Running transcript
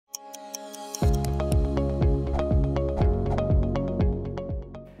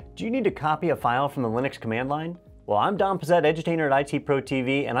Do you need to copy a file from the Linux command line? Well, I'm Don Pezet, edutainer at IT Pro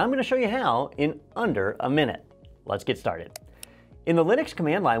TV, and I'm going to show you how in under a minute. Let's get started. In the Linux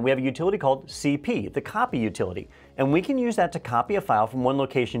command line, we have a utility called cp, the copy utility, and we can use that to copy a file from one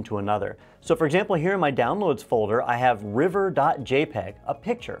location to another. So for example, here in my downloads folder, I have river.jpg, a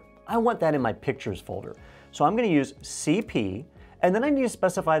picture. I want that in my pictures folder. So I'm going to use cp, and then I need to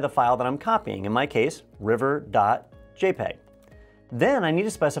specify the file that I'm copying, in my case, river.jpg. Then I need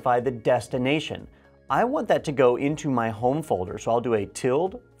to specify the destination. I want that to go into my home folder, so I'll do a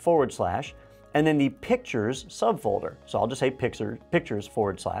 // and then the pictures subfolder. So I'll just say pictures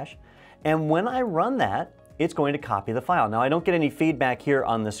 // and when I run that, it's going to copy the file. Now I don't get any feedback here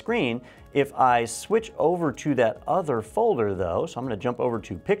on the screen. If I switch over to that other folder though, so I'm going to jump over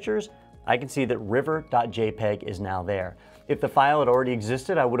to pictures, I can see that river.jpg is now there. If the file had already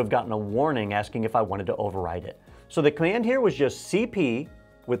existed, I would have gotten a warning asking if I wanted to overwrite it. So the command here was just cp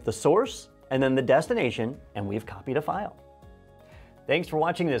with the source and then the destination, and we've copied a file. Thanks for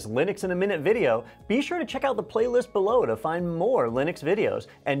watching this Linux in a Minute video. Be sure to check out the playlist below to find more Linux videos,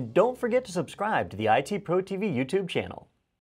 and don't forget to subscribe to the IT Pro TV YouTube channel.